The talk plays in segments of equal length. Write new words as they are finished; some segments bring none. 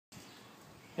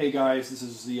Hey guys, this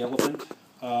is the Elephant.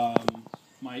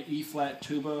 My E-flat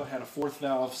tuba had a fourth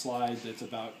valve slide that's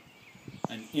about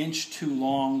an inch too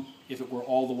long if it were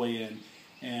all the way in.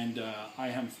 And I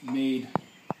have made,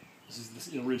 this is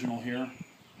the original here.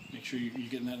 Make sure you're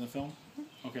getting that in the film?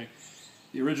 Okay.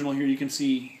 The original here, you can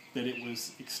see that it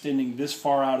was extending this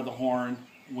far out of the horn,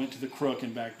 went to the crook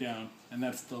and back down, and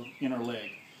that's the inner leg.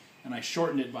 And I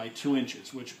shortened it by 2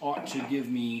 inches, which ought to give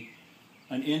me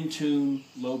an in-tune,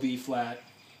 low B flat,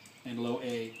 and low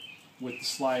A with the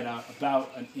slide out about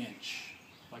an inch,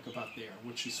 like about there,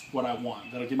 which is what I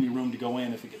want. That'll give me room to go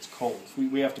in if it gets cold.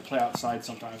 We have to play outside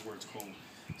sometimes where it's cold.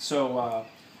 So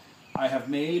I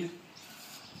have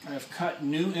cut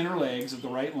new inner legs of the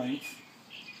right length,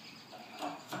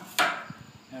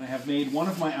 and I have made one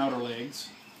of my outer legs,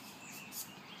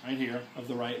 right here, of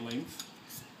the right length.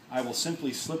 I will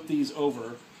simply slip these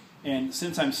over, and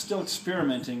since I'm still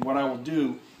experimenting, what I will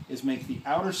do is make the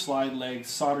outer slide legs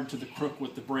soldered to the crook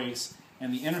with the brace,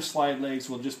 and the inner slide legs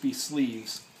will just be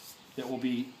sleeves that will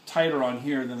be tighter on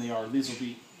here than they are. These will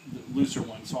be the looser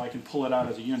ones, so I can pull it out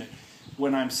as a unit.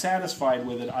 When I'm satisfied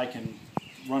with it, I can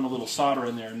run a little solder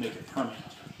in there and make it permanent.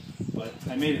 But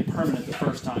I made it permanent the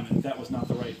first time, and that was not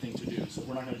the right thing to do, so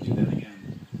we're not going to do that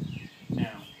again.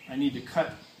 Now, I need to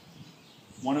cut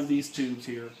one of these tubes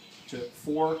here to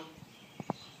 4,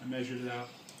 I measured it out,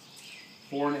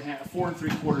 4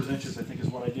 3/4 inches, I think is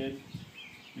what I did.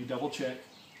 Let me double check.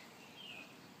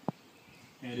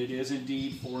 And it is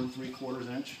indeed 4 3/4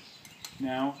 inch.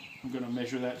 Now I'm going to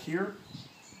measure that here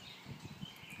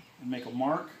and make a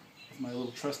mark with my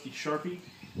little trusty Sharpie.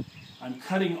 I'm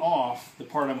cutting off the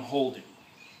part I'm holding.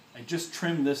 I just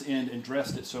trimmed this end and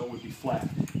dressed it so it would be flat.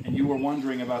 And you were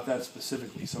wondering about that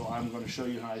specifically, so I'm going to show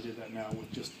you how I did that now with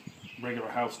just regular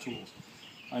house tools.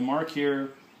 I mark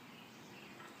here.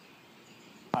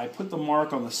 I put the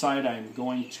mark on the side I'm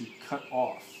going to cut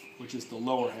off, which is the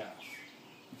lower half.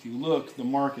 If you look, the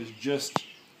mark is just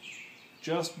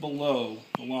below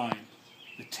the line.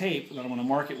 The tape that I'm going to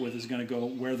mark it with is going to go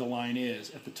where the line is,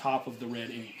 at the top of the red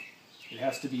ink. It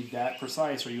has to be that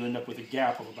precise or you end up with a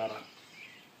gap of about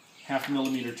a 0.5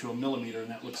 millimeter to 1 millimeter, and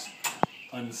that looks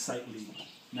unsightly.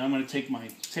 Now I'm going to take my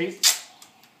tape,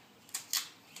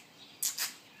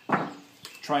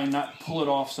 try and not pull it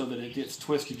off so that it gets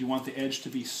twisted. You want the edge to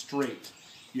be straight.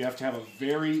 You have to have a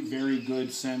very, very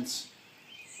good sense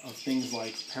of things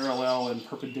like parallel and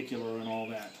perpendicular and all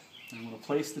that. And I'm going to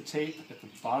place the tape at the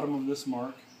bottom of this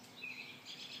mark.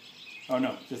 Oh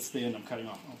no, that's the end I'm cutting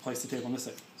off. I'll place the tape on this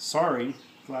side. Sorry,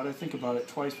 glad I think about it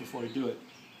twice before I do it.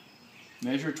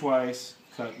 Measure twice,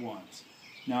 cut once.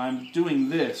 Now I'm doing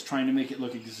this, trying to make it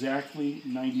look exactly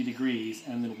 90 degrees,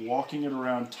 and then walking it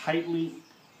around tightly,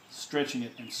 stretching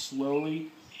it, and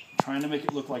slowly trying to make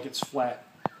it look like it's flat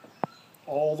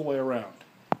all the way around.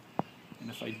 And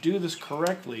if I do this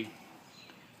correctly,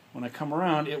 when I come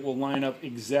around, it will line up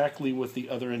exactly with the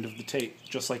other end of the tape,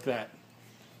 just like that.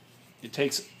 It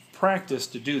takes practice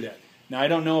to do that. Now I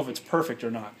don't know if it's perfect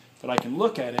or not, but I can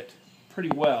look at it pretty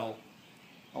well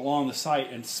along the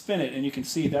site and spin it, and you can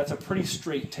see that's a pretty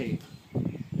straight tape.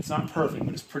 It's not perfect,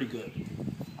 but it's pretty good.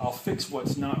 I'll fix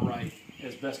what's not right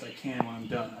as best I can when I'm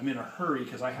done. I'm in a hurry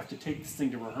because I have to take this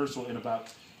thing to rehearsal in about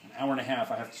an hour and a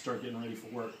half. I have to start getting ready for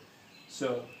work.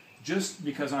 So just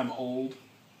because I'm old,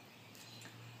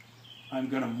 I'm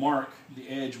going to mark the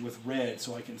edge with red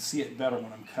so I can see it better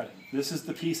when I'm cutting. This is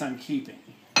the piece I'm keeping.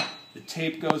 The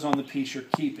tape goes on the piece you're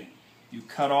keeping. You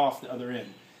cut off the other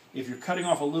end. If you're cutting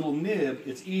off a little nib,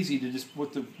 it's easy to just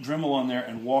put the Dremel on there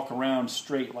and walk around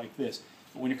straight like this.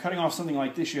 But when you're cutting off something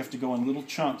like this, you have to go in little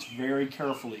chunks very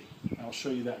carefully. I'll show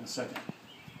you that in a second.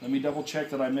 Let me double check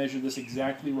that I measured this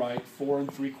exactly right, 4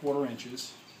 3/4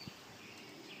 inches.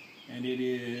 And it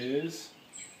is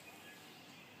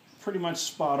pretty much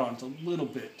spot on. It's a little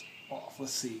bit off.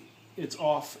 Let's see. It's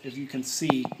off, if you can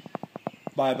see,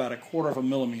 by about 1/4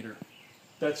 millimeter.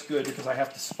 That's good because I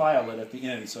have to file it at the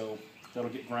end, so that'll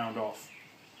get ground off.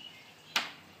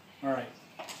 All right.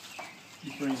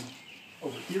 You bring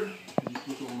over here and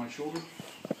look over my shoulder.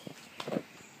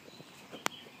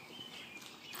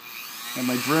 And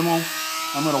my Dremel,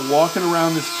 I'm going to walk it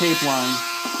around this tape line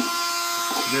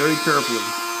very carefully.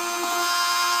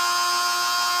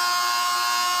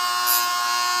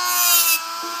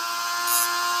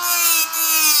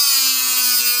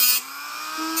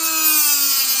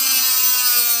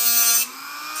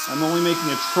 I'm only making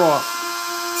a trough.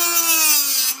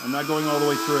 I'm not going all the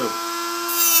way through.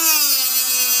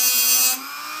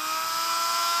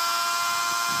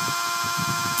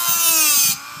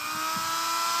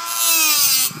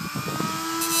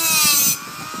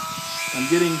 I'm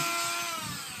getting,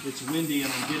 it's windy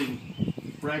and I'm getting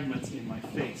fragments in my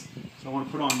face. So I want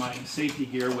to put on my safety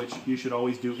gear, which you should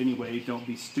always do anyway. Don't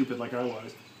be stupid like I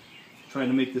was. Trying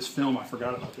to make this film, I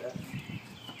forgot about that.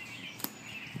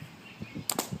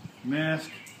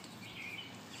 Mask,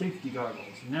 safety goggles.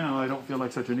 Now I don't feel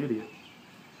like such an idiot.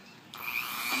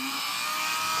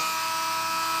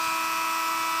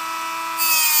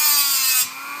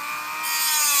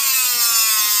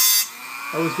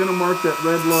 I was going to mark that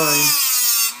red line,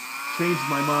 changed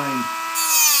my mind.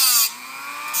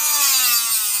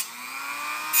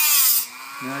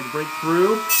 Now I break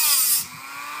through.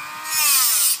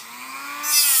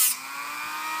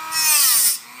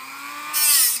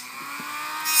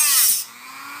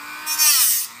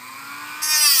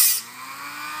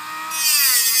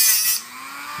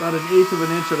 About 1/8 of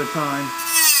an inch at a time.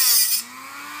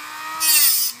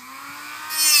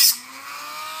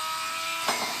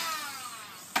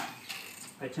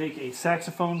 I take a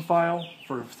saxophone file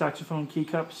for saxophone key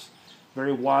cups,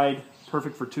 very wide,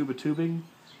 perfect for tuba tubing.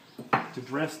 To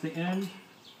dress the end,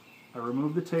 I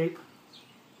remove the tape.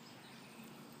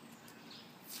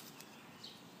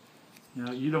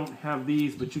 Now you don't have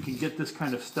these, but you can get this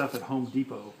kind of stuff at Home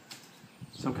Depot.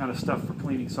 Some kind of stuff for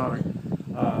cleaning soldering.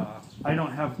 I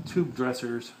don't have tube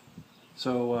dressers,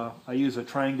 so I use a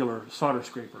triangular solder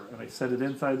scraper, and I set it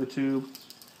inside the tube,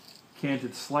 cant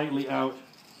it slightly out,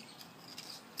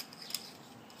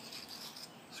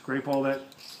 scrape all that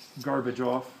garbage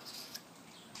off.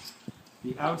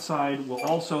 The outside will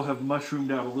also have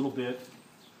mushroomed out a little bit.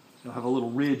 You'll have a little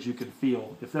ridge you can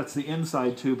feel. If that's the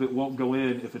inside tube, it won't go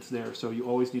in if it's there, so you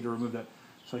always need to remove that.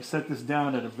 So I set this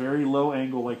down at a very low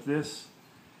angle like this,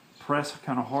 press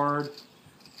kind of hard,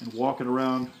 and walk it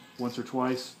around once or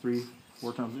twice, 3,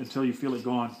 4 times, until you feel it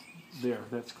gone. There,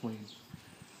 that's clean.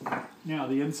 Now,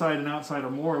 the inside and outside are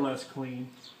more or less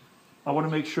clean. I want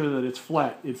to make sure that it's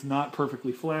flat. It's not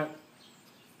perfectly flat.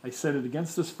 I set it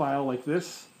against this file like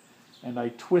this, and I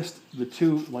twist the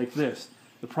tube like this.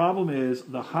 The problem is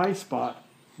the high spot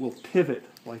will pivot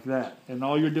like that, and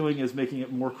all you're doing is making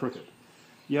it more crooked.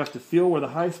 You have to feel where the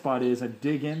high spot is and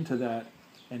dig into that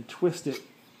and twist it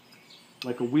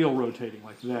like a wheel rotating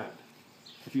like that.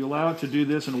 If you allow it to do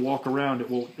this and walk around, it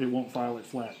won't file it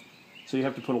flat. So you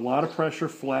have to put a lot of pressure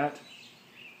flat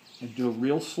and do it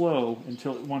real slow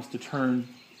until it wants to turn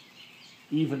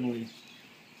evenly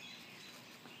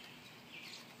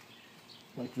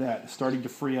like that, starting to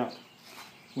free up.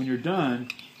 When you're done,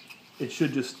 it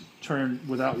should just turn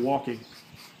without walking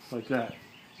like that.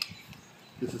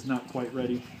 This is not quite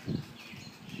ready.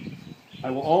 I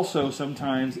will also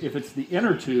sometimes, if it's the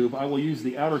inner tube, I will use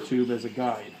the outer tube as a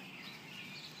guide.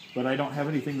 But I don't have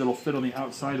anything that'll fit on the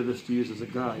outside of this to use as a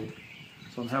guide.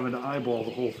 So I'm having to eyeball the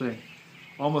whole thing.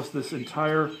 Almost this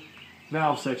entire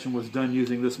valve section was done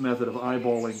using this method of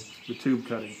eyeballing the tube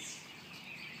cutting.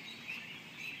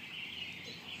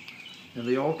 And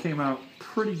they all came out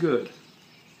pretty good.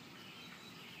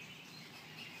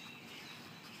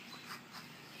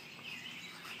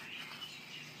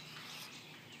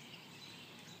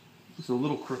 It's a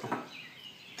little crooked.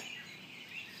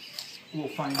 We'll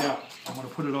find out. I'm going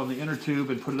to put it on the inner tube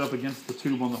and put it up against the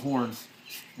tube on the horn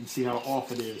and see how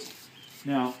off it is.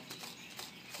 Now,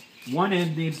 one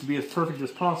end needs to be as perfect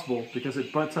as possible because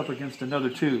it butts up against another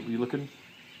tube. You looking?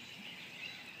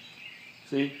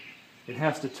 See? It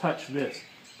has to touch this.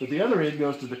 But the other end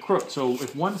goes to the crook. So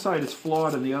if one side is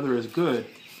flawed and the other is good,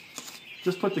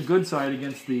 just put the good side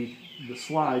against the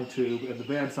slide tube and the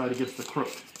bad side against the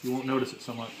crook. You won't notice it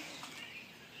so much.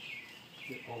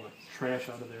 Get all the trash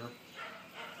out of there.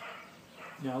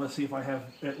 Now let's see if I have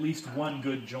at least one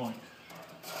good joint.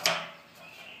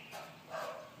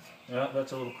 Yeah,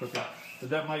 that's a little crooked. But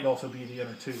that might also be the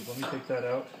inner tube. Let me take that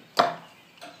out.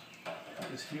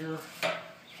 Put this here.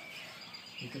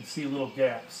 You can see little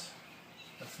gaps.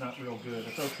 That's not real good.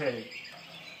 It's okay.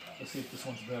 Let's see if this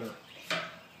one's better.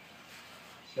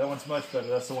 That one's much better.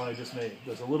 That's the one I just made.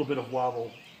 There's a little bit of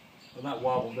wobble. Well, not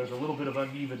wobble. There's a little bit of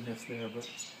unevenness there, but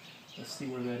let's see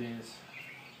where that is.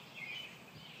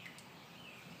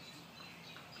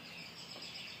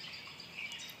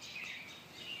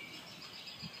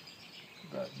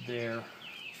 About there.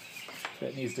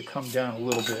 That needs to come down a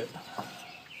little bit.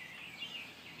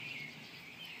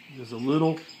 There's a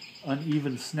little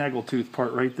uneven snaggletooth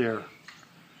part right there.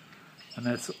 And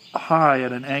that's high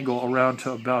at an angle around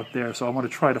to about there. So I'm going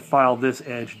to try to file this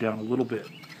edge down a little bit.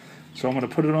 So I'm going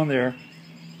to put it on there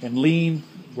and lean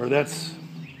where that's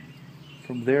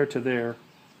from there to there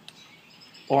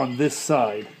on this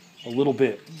side a little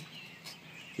bit.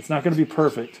 It's not going to be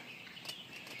perfect,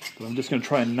 but I'm just going to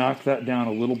try and knock that down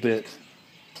a little bit.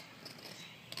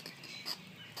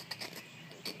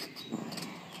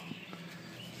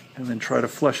 and then try to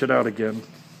flush it out again.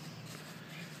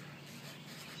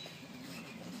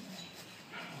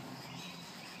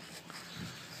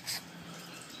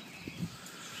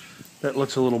 That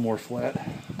looks a little more flat.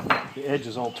 The edge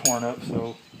is all torn up,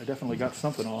 so I definitely got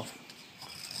something off.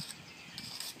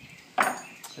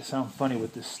 I sound funny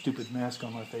with this stupid mask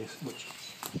on my face, which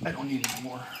I don't need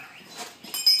anymore.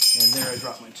 And there I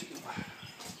dropped my tube.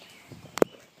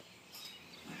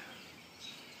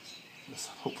 Let's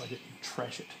hope I didn't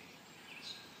trash it.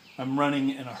 I'm running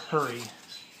in a hurry.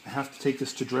 I have to take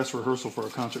this to dress rehearsal for a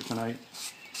concert tonight.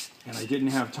 And I didn't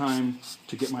have time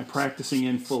to get my practicing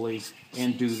in fully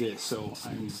and do this, so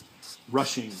I'm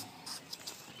rushing to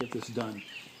get this done.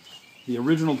 The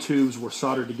original tubes were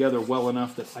soldered together well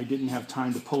enough that I didn't have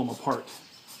time to pull them apart.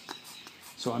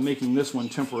 So I'm making this one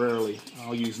temporarily.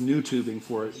 I'll use new tubing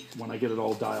for it when I get it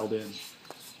all dialed in.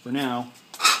 For now,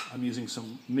 I'm using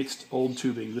some mixed old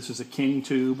tubing. This is a King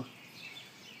tube.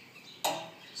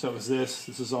 So is this.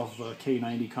 This is off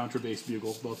K90 contrabass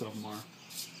bugle. Both of them are.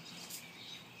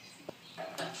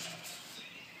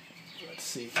 Let's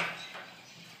see.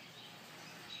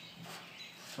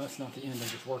 That's not the end I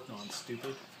just worked on,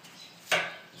 stupid.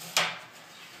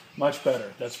 Much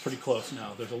better. That's pretty close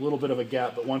now. There's a little bit of a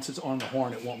gap, but once it's on the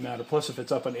horn, it won't matter. Plus, if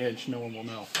it's up an inch, no one will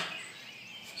know.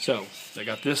 So, I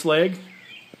got this leg.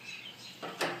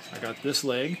 I got this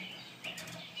leg.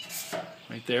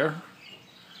 Right there.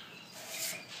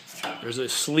 There's a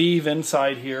sleeve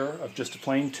inside here of just a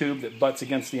plain tube that butts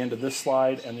against the end of this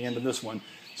slide and the end of this one.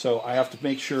 So I have to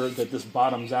make sure that this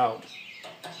bottoms out,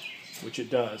 which it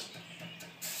does.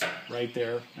 Right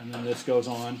there. And then this goes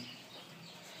on.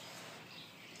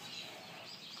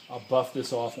 I'll buff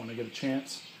this off when I get a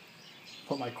chance.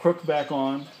 Put my crook back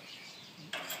on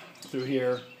through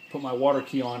here. Put my water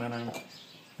key on, and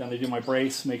then I do my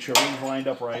brace, make sure everything's lined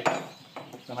up right.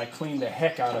 Then I clean the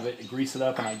heck out of it, and grease it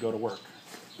up, and I go to work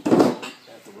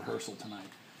at the rehearsal tonight.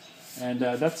 And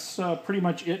that's pretty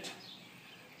much it.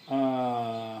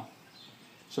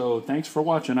 So thanks for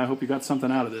watching. I hope you got something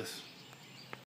out of this.